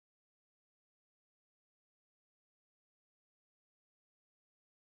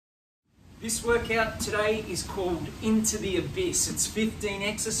This workout today is called Into the Abyss. It's 15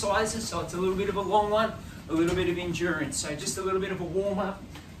 exercises, so it's a little bit of a long one, a little bit of endurance. So just a little bit of a warm up,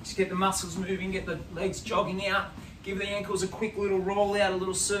 just get the muscles moving, get the legs jogging out, give the ankles a quick little roll out, a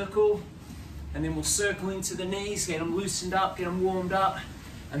little circle, and then we'll circle into the knees, get them loosened up, get them warmed up,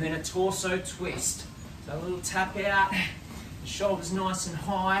 and then a torso twist. So a little tap out, the shoulders nice and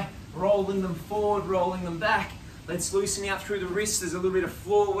high, rolling them forward, rolling them back. Let's loosen out through the wrists. There's a little bit of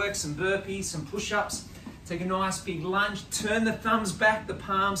floor work, some burpees, some push-ups. Take a nice big lunge, turn the thumbs back, the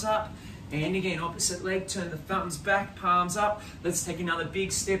palms up. And again, opposite leg, turn the thumbs back, palms up. Let's take another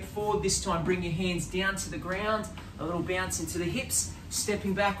big step forward. This time bring your hands down to the ground. A little bounce into the hips.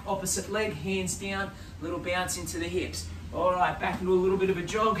 Stepping back, opposite leg, hands down. A little bounce into the hips. All right, back into a little bit of a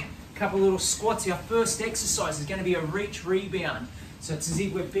jog. A couple little squats. Our first exercise is going to be a reach rebound. So it's as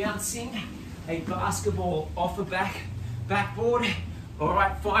if we're bouncing a basketball off a backboard. All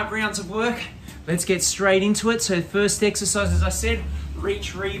right, 5 rounds of work. Let's get straight into it. So first exercise, as I said,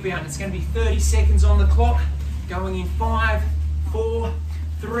 reach rebound. It's going to be 30 seconds on the clock. Going in 5, 4,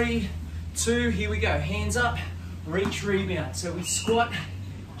 3, 2. Here we go. Hands up, reach rebound. So we squat,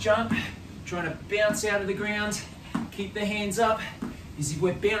 jump, trying to bounce out of the ground. Keep the hands up as if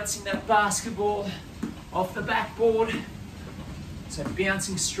we're bouncing that basketball off the backboard. So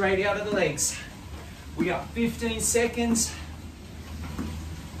bouncing straight out of the legs. We got 15 seconds.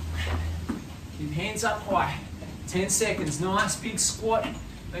 Keep hands up high. 10 seconds, nice big squat.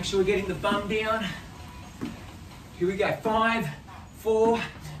 Make sure we're getting the bum down. Here we go, 5, 4,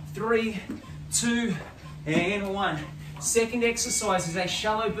 3, 2, and 1. Second exercise is a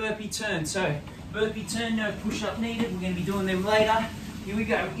shallow burpee turn. So burpee turn, no push-up needed. We're gonna be doing them later. Here we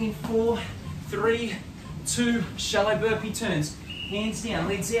go, in 4, 3, 2, shallow burpee turns. Hands down,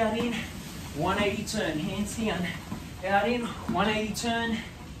 legs out in, 180 turn, hands down, out in, 180 turn.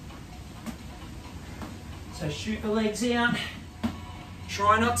 So shoot the legs out.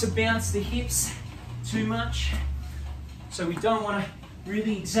 Try not to bounce the hips too much. So we don't want to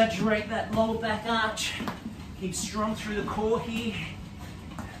really exaggerate that lower back arch. Keep strong through the core here.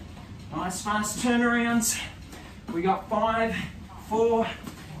 Nice fast turnarounds. We got 5, 4,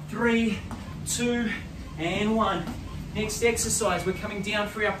 3, 2, and 1. Next exercise, we're coming down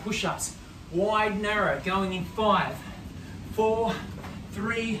for our push-ups. Wide, narrow, going in 5, 4,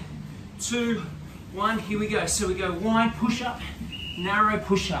 3, 2, 1. Here we go. So we go wide push-up, narrow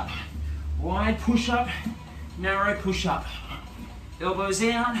push-up. Wide push-up, narrow push-up. Elbows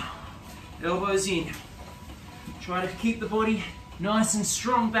out, elbows in. Try to keep the body nice and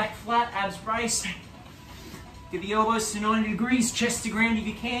strong, back flat, abs braced. Get the elbows to 90 degrees, chest to ground if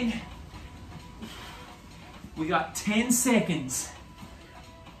you can. We got 10 seconds.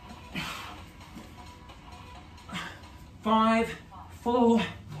 5, 4,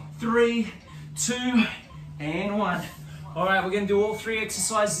 3, 2, and 1. All right, we're going to do all 3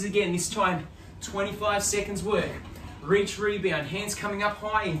 exercises again. This time, 25 seconds work. Reach rebound. Hands coming up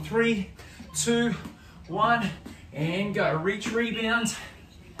high in 3, 2, 1, and go. Reach rebound.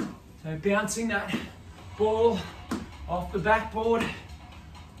 So bouncing that ball off the backboard.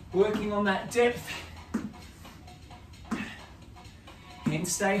 Working on that depth. And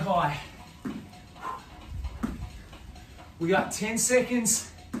stay high. We got 10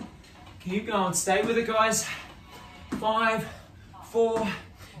 seconds. Keep going. Stay with it, guys. 5, 4,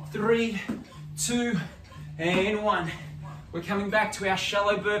 3, 2, and 1. We're coming back to our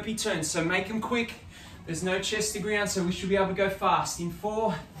shallow burpee turns, so make them quick. There's no chest to ground, so we should be able to go fast. In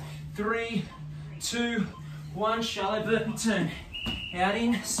 4, 3, 2, 1, shallow burpee turn. Out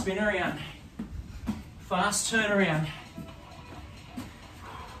in, spin around. Fast turn around.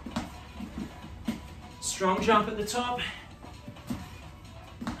 Strong jump at the top.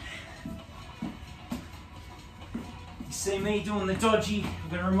 You see me doing the dodgy. I'm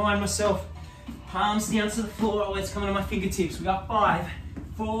going to remind myself, palms down to the floor, always coming to my fingertips. We got 5,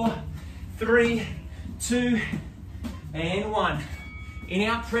 4, 3, 2, and 1. In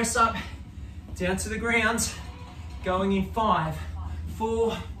out, press up, down to the ground. Going in 5,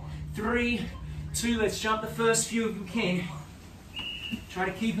 4, 3, 2. Let's jump the first few if we can. Try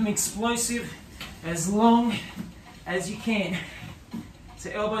to keep them explosive as long as you can. So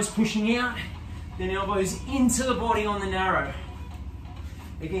elbows pushing out, then elbows into the body on the narrow.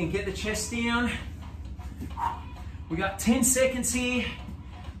 Again, get the chest down. We got 10 seconds here.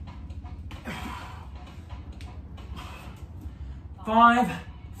 5,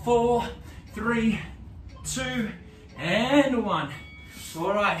 4, 3, 2, and 1.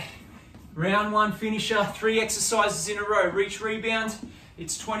 All right, round 1 finisher, 3 exercises in a row. Reach rebound.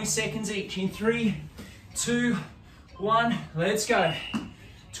 It's 20 seconds each. In 3, 2, 1, let's go.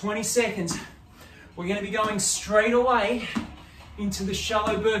 20 seconds. We're going to be going straight away into the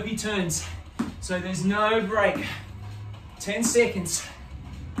shallow burpee turns. So there's no break. 10 seconds.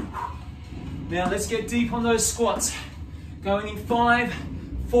 Now let's get deep on those squats. Going in 5,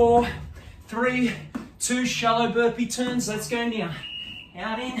 4, 3, 2, shallow burpee turns. Let's go now.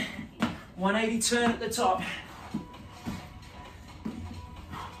 Out in, 180 turn at the top.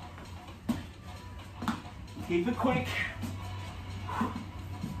 Keep it quick.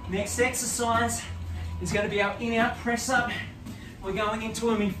 Next exercise is going to be our in-out press up. We're going into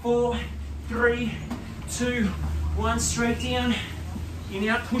them in 4, 3, 2, 1, straight down.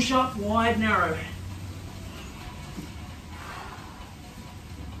 In-out push-up, wide, narrow.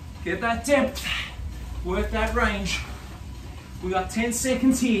 Get that depth, work that range. We got 10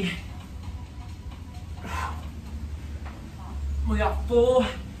 seconds here. We got 4,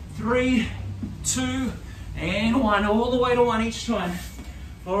 3, 2, and 1. All the way to 1 each time.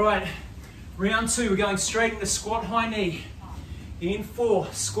 All right, round 2, we're going straight into squat high knee. In 4,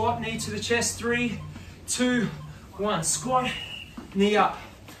 squat knee to the chest, 3, 2, 1. Squat, knee up.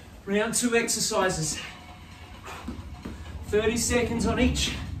 Round 2 exercises. 30 seconds on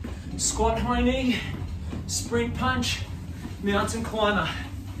each. Squat high knee, sprint punch, mountain climber.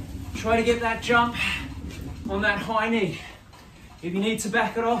 Try to get that jump on that high knee. If you need to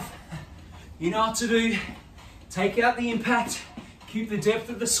back it off, you know what to do. Take out the impact, keep the depth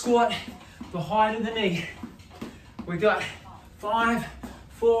of the squat, the height of the knee. We got 5,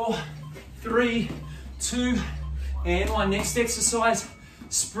 4, 3, 2, and 1. Next exercise,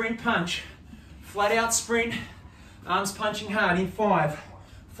 sprint punch. Flat out sprint, arms punching hard in 5,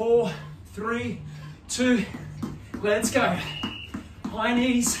 4, 3, 2, let's go. High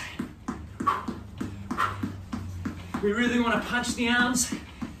knees. We really want to punch the arms,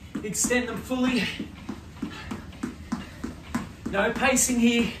 extend them fully. No pacing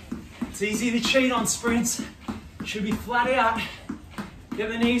here. It's easy to cheat on sprints. Should be flat out. Get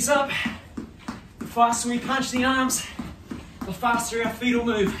the knees up. The faster we punch the arms, the faster our feet will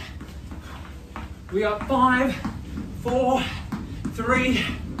move. We got 5, 4, 3,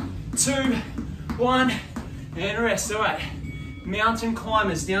 2, 1, and rest. All right, mountain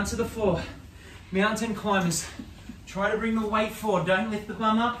climbers down to the floor. Mountain climbers. Try to bring the weight forward. Don't lift the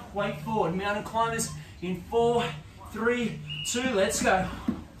bum up. Weight forward. Mountain climbers in 4, 3, 2. Let's go.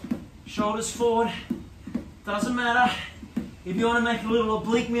 Shoulders forward. Doesn't matter. If you want to make a little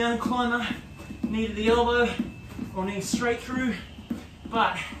oblique mountain climber, knee to the elbow or knee straight through.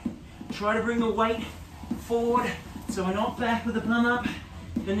 But try to bring the weight forward so we're not back with the bum up.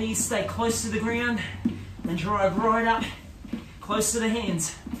 The knees stay close to the ground and drive right up close to the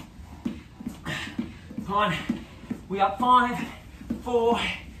hands. Come on. We got 5, 4,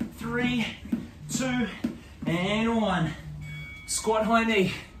 3, 2, and 1. Squat high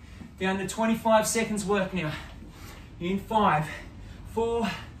knee. Down to 25 seconds work now. In 5, 4,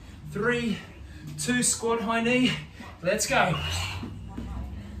 3, 2, squat high knee. Let's go.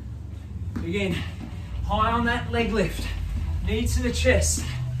 Again, high on that leg lift. Knee to the chest.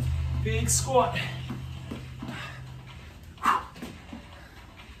 Big squat.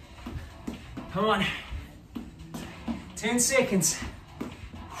 Come on. 10 seconds.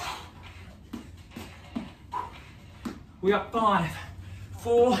 We got 5,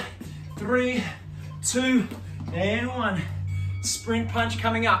 4, 3, 2, and 1. Sprint punch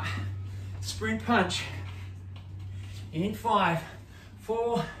coming up. Sprint punch. In 5,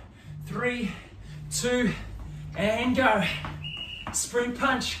 4, 3, 2, and go. Sprint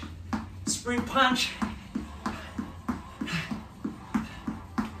punch. Sprint punch.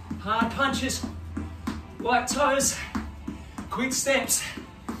 Hard punches. Light toes. Quick steps.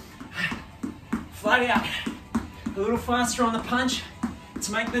 Flat out. A little faster on the punch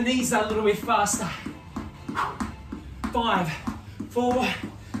to make the knees a little bit faster. 5, 4,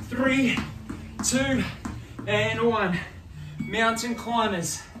 3, 2, and 1. Mountain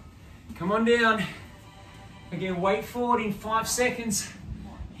climbers. Come on down. Again, weight forward in 5 seconds.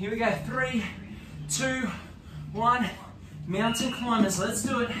 Here we go. 3, 2, 1. Mountain climbers. Let's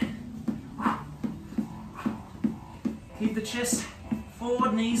do it. Keep the chest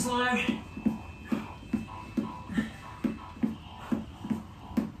forward, knees low.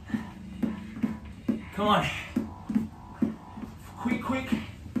 Come on. Quick.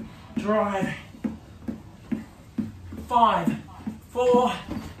 Drive. 5, 4,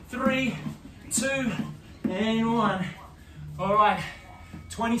 3, 2, and 1. All right.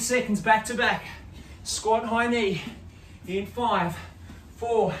 20 seconds back to back. Squat high knee. In 5,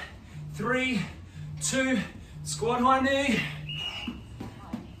 4, 3, 2, squat high knee.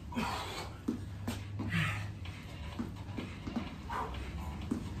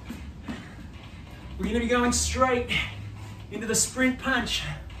 We're going to be going straight into the sprint punch.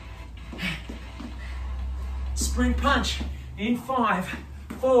 Sprint punch in 5,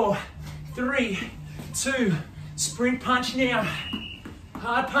 4, 3, 2. Sprint punch now.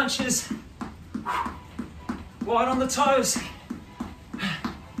 Hard punches. Light on the toes.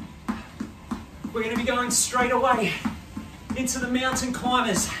 We're going to be going straight away into the mountain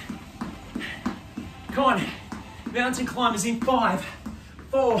climbers. Come on. Mountain climbers in 5,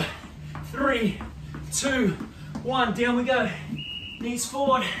 4, 3, 2, 1. Down we go. Knees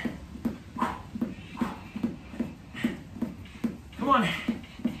forward. Come on.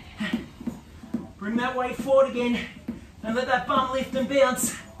 Bring that weight forward again and let that bum lift and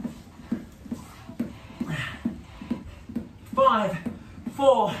bounce. 5,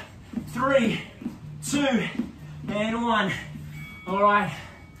 4, 3, 2, and 1. All right,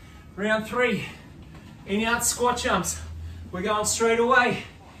 round 3. In out squat jumps. We're going straight away.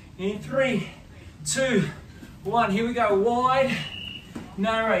 In 3, 2, 1. Here we go. Wide,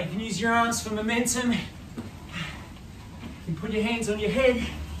 narrow. You can use your arms for momentum. You can put your hands on your head.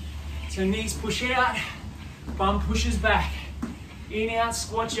 So knees push out, bum pushes back. In, out,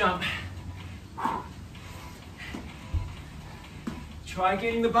 squat jump. Try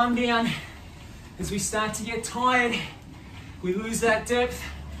getting the bum down. As we start to get tired, we lose that depth,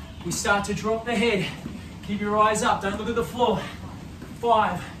 we start to drop the head. Keep your eyes up, don't look at the floor.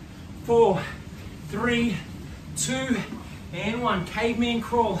 5, 4, 3, 2, and 1. Caveman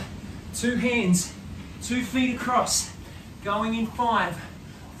crawl. 2 hands, 2 feet across. Going in 5,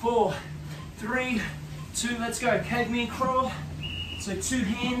 4, 3, 2, let's go. Caveman crawl. So 2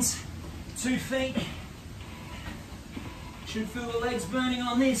 hands, 2 feet. Should feel the legs burning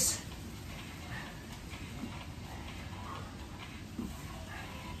on this.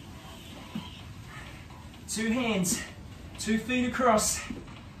 Two hands, 2 feet across.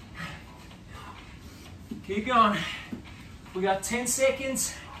 Keep going. We got 10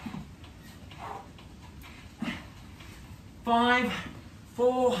 seconds. 5,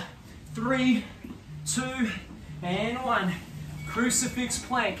 4, 3, 2, and 1. Crucifix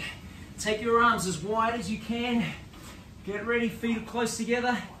plank. Take your arms as wide as you can. Get ready, feet are close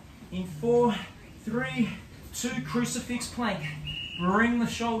together. In 4, 3, 2, crucifix plank. Bring the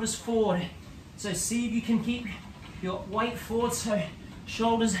shoulders forward. So see if you can keep your weight forward so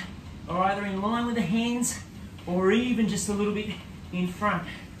shoulders are either in line with the hands or even just a little bit in front.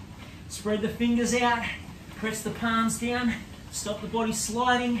 Spread the fingers out, press the palms down, stop the body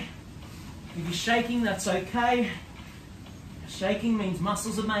sliding. If you're shaking, that's okay. Shaking means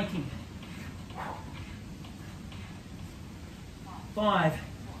muscles are making. 5,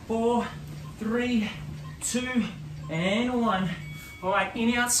 4, 3, 2, and 1. All right,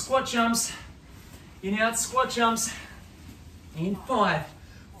 in out squat jumps. In out squat jumps. In 5,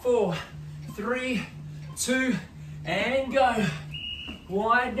 4, 3, 2, and go.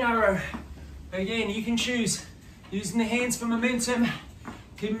 Wide, narrow. Again, you can choose using the hands for momentum,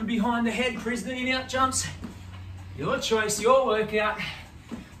 keep them behind the head, press the in out jumps. Your choice, your workout,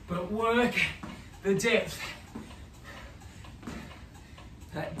 but work the depth.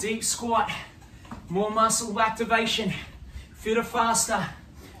 That deep squat, more muscle activation, fitter, faster.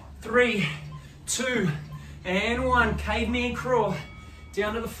 3, 2, and 1. Caveman crawl.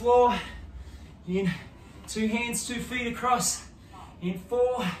 Down to the floor. In 2 hands, 2 feet across. In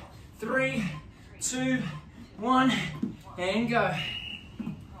 4, 3, 2, 1, and go.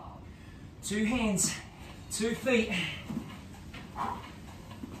 2 hands, 2 feet.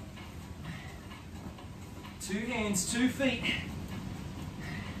 2 hands, 2 feet.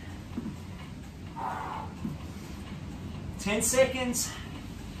 10 seconds.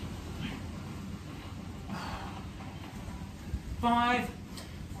 5,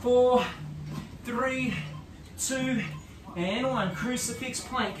 4, 3, 2, and 1. Crucifix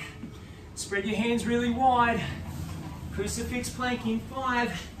plank. Spread your hands really wide. Crucifix plank in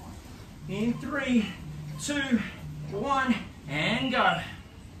 5, in 3, 2, 1, and go.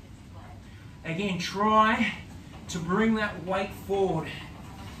 Again, try to bring that weight forward.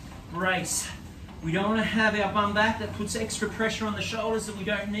 Brace. We don't want to have our bum back. That puts extra pressure on the shoulders that we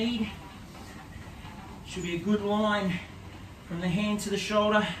don't need. Should be a good line from the hand to the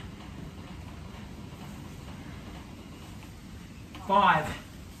shoulder. 5,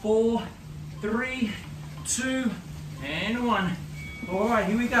 4, 3, 2, and 1. All right,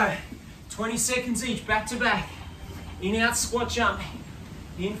 here we go. 20 seconds each, back to back. In, out, squat jump.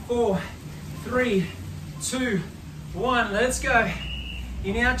 In 4, 3, 2, 1. Let's go.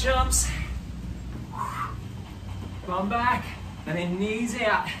 In, out jumps. Bum back, and then knees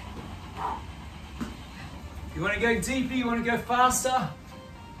out. You want to go deeper, you want to go faster.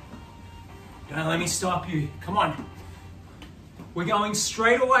 Don't let me stop you. Come on. We're going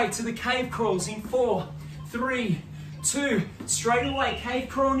straight away to the cave crawls in 4, 3, 2. Straight away, cave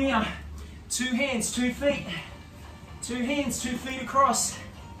crawl now. 2 hands, 2 feet. 2 hands, 2 feet across.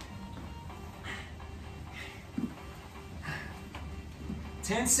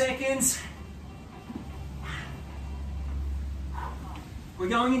 Ten seconds. We're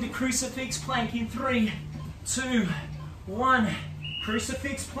going into crucifix plank in 3, 2, 1.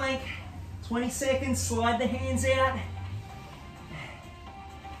 Crucifix plank. 20 seconds. Slide the hands out.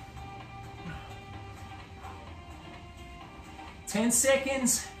 Ten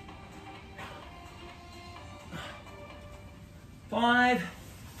seconds. 5,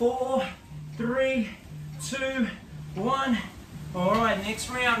 4, 3, 2, 1. All right, next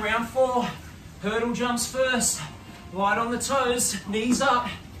round, round 4. Hurdle jumps first. Light on the toes, knees up.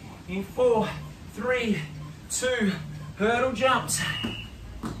 In 4, 3, 2, hurdle jumps.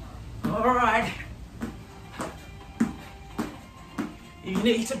 All right. You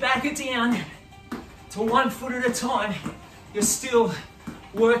need to back it down to 1 foot at a time. You're still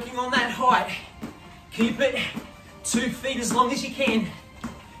working on that height. Keep it 2 feet as long as you can.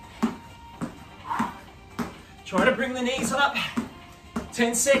 Try to bring the knees up.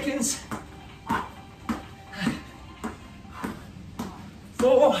 10 seconds.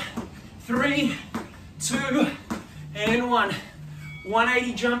 4, 3, 2, and 1.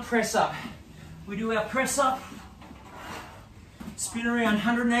 180 jump press up. We do our press up. Spin around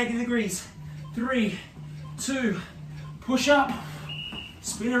 180 degrees. 3, 2, push up.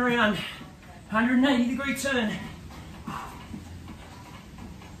 Spin around 180 degree turn.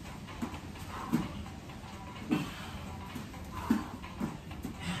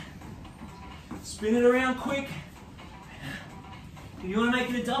 Spin it around quick. If you want to make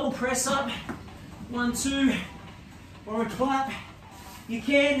it a double press up, 1, 2, or a clap, you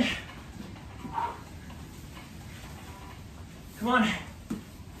can. Come on.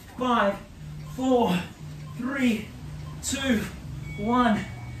 5, 4, 3, 2, 1.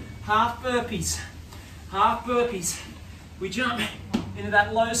 Half burpees. Half burpees. We jump into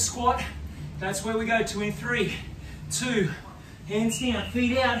that low squat. That's where we go to in 3, 2, hands down,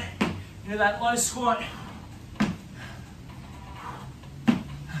 feet out, into that low squat.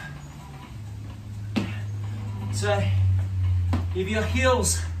 So, if your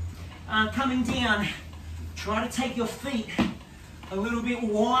heels aren't coming down, try to take your feet a little bit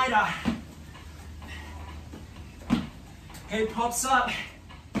wider. Head pops up.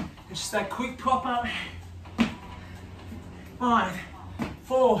 It's just that quick pop up. 5,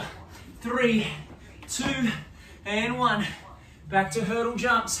 4, 3, 2, and 1. Back to hurdle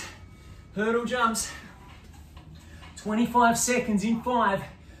jumps. Hurdle jumps. 25 seconds in 5,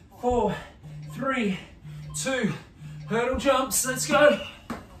 4, 3, 2. Hurdle jumps. Let's go.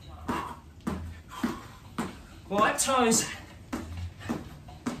 Light toes.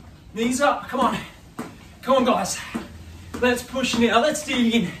 Knees up. Come on. Come on, guys. Let's push now. Let's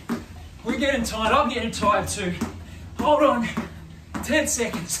dig in. We're getting tired. I'm getting tired too. Hold on. 10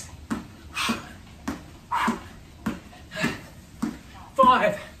 seconds.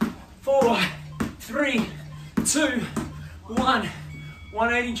 5, 4, 3, 2, 1.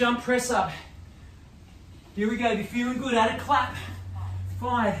 180 jump press up. Here we go. If you're feeling good, add a clap.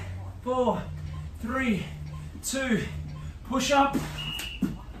 5, 4, 3, 2. Push up.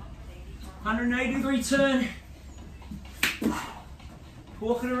 180 degree turn.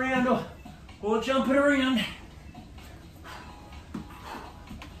 Walking around or jumping around.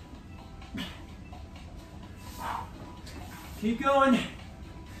 Keep going.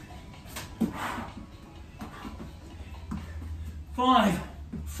 5,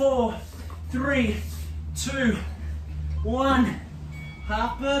 4, 3, 2, 1.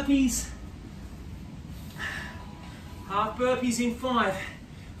 Half burpees. Half burpees in 5,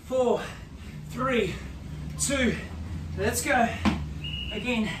 4, 3, 2. Let's go.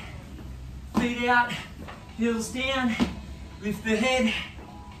 Again, feet out, heels down, lift the head,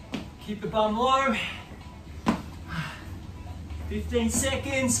 keep the bum low. 15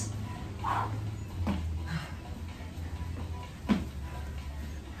 seconds.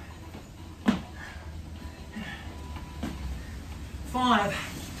 5,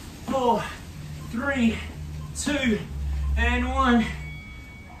 4, 3, 2, and 1.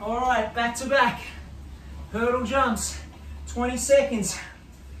 All right, back to back. Hurdle jumps. 20 seconds.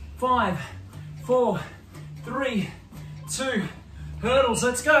 5, 4, 3, 2. Hurdles,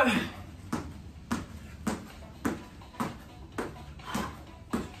 let's go.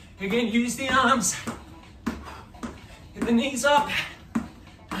 Again, use the arms. Get the knees up.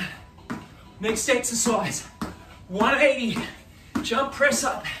 Next exercise. 180. Jump press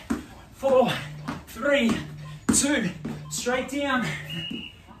up. 4, 3, 2, straight down.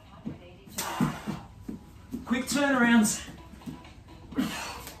 Quick turnarounds.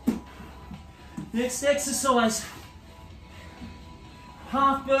 Next exercise,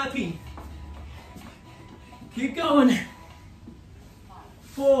 half burpee. Keep going.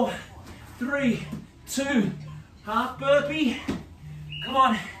 4, 3, 2, half burpee. Come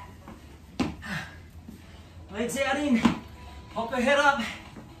on. Legs out in. Pop the head up.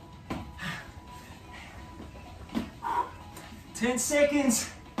 10 seconds.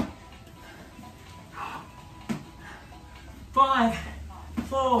 5,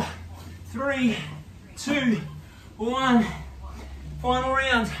 4, 3, 2, 1. Final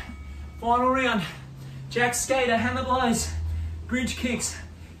round. Final round. Jack skater, hammer blows, bridge kicks.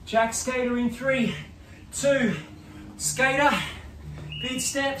 Jack skater in 3, 2, skater, big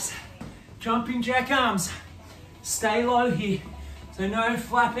steps, jumping jack arms. Stay low here, so no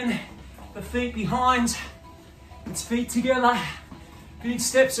flapping the feet behind. It's feet together, big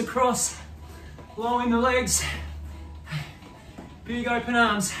steps across, lowering the legs, big open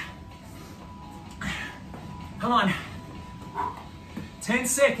arms. Come on, 10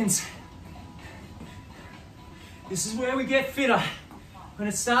 seconds. This is where we get fitter. When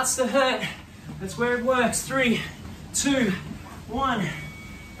it starts to hurt, that's where it works. 3, 2, 1.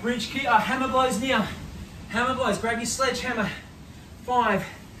 Bridge kick, hammer blows now. Hammer blows, grab your sledgehammer. 5,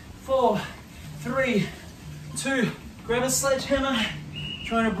 4, 3, 2. Grab a sledgehammer,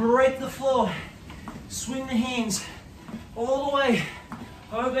 trying to break the floor. Swing the hands all the way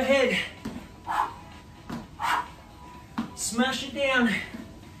overhead. Smash it down.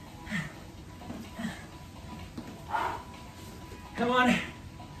 Come on.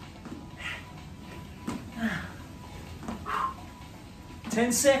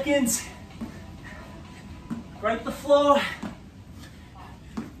 Ten seconds. Break the floor.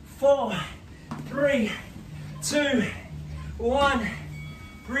 4, 3, 2, 1.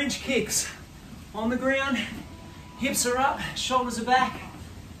 Bridge kicks on the ground. Hips are up, shoulders are back.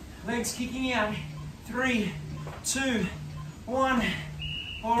 Legs kicking out. 3, 2, 1.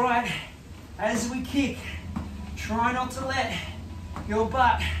 All right. As we kick, try not to let your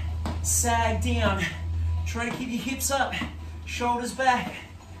butt sag down. Try to keep your hips up, shoulders back.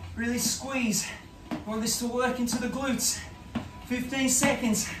 Really squeeze. Want this to work into the glutes. 15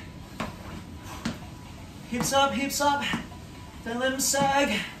 seconds. Hips up, hips up. Don't let them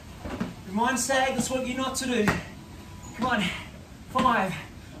sag. Remind sag, that's what you're not to do. Come on. 5,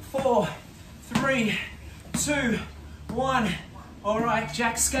 4, 3, 2, 1. All right,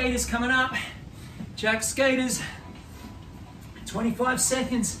 jack skaters coming up. Jack skaters. 25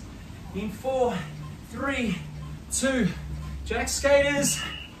 seconds. In 4, 3, 2. Jack skaters.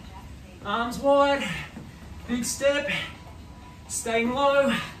 Arms wide. Big step. Staying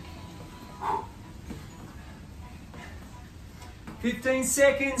low. 15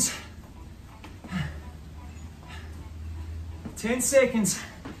 seconds. 10 seconds.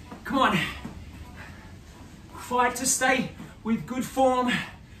 Come on. Fight to stay with good form,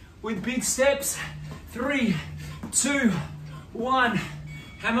 with big steps. 3, 2, 1.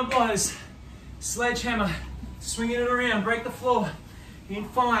 Hammer blows. Sledgehammer. Swinging it around. Break the floor. In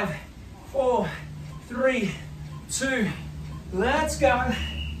 5, 4, 3, 2. Let's go.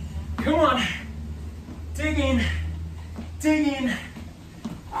 Come on. Dig in. Dig in.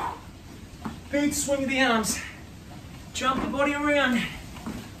 Big swing of the arms. Jump the body around.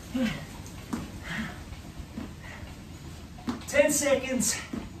 10 seconds.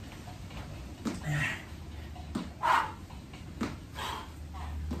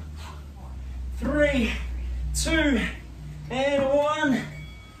 3, 2, and 1.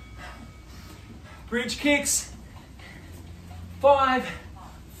 Bridge kicks. 5,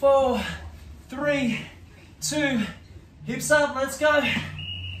 4, 3, 2. Hips up, let's go.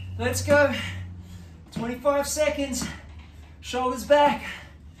 Let's go. 25 seconds. Shoulders back.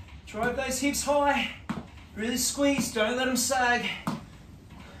 Drive those hips high. Really squeeze, don't let them sag.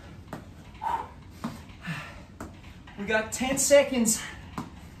 We got 10 seconds.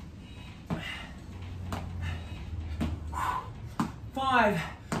 5,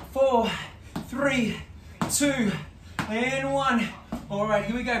 4, 3, 2, and 1. All right,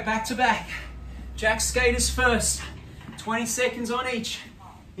 here we go, back to back. Jack skaters first. 20 seconds on each.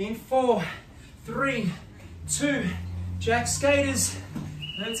 In 4, 3, 2. Jack skaters.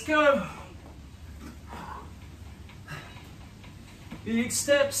 Let's go. Big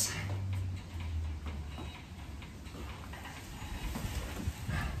steps.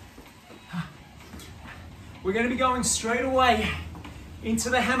 We're going to be going straight away into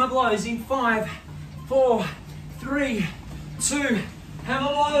the hammer blows in 5, 4, 3, 2.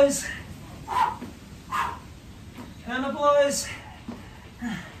 Hammer blows. Hammer blows.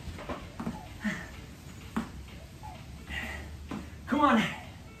 Come on.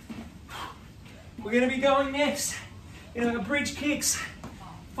 We're going to be going next in our bridge kicks.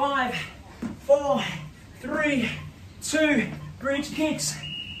 5, 4, 3, 2, bridge kicks.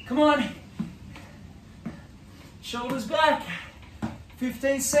 Come on. Shoulders back.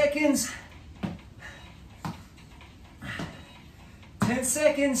 15 seconds. 10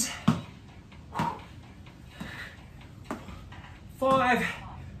 seconds. 5,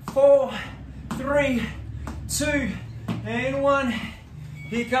 4, 3, 2, and 1.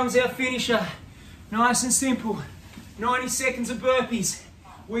 Here comes our finisher. Nice and simple. 90 seconds of burpees.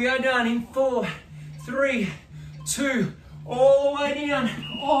 We are done in 4, 3, 2, all the way down,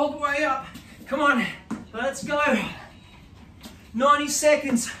 all the way up. Come on, let's go. 90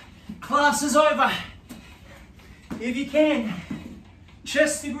 seconds. Class is over. If you can,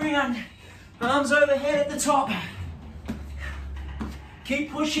 chest to ground, arms overhead at the top.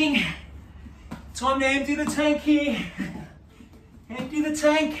 Keep pushing. Time to empty the tank here. Empty the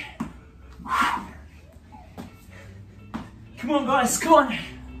tank. Come on, guys, come on.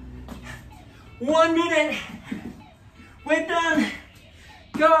 1 minute. We're done.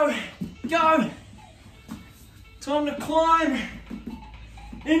 Go, go. Time to climb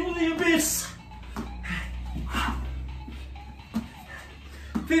into the abyss.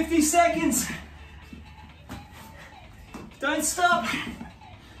 50 seconds. Don't stop.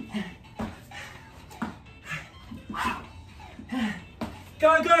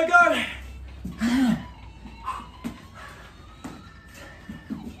 Go, go, go.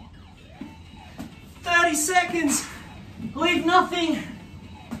 30 seconds. Leave nothing.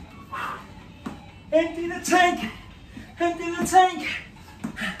 Empty the tank. Empty the tank.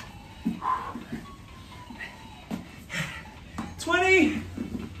 20.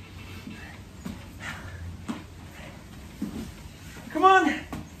 Come on.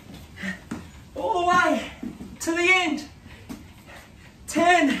 All the way to the end.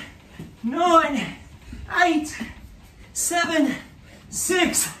 10, 9, 8, 7,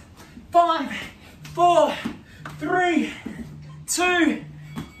 6, 5, 4, 3, 2,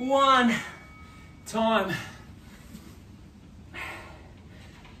 1. Time.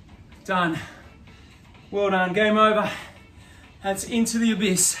 Done. Well done. Game over. That's into the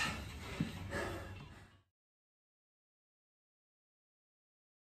abyss.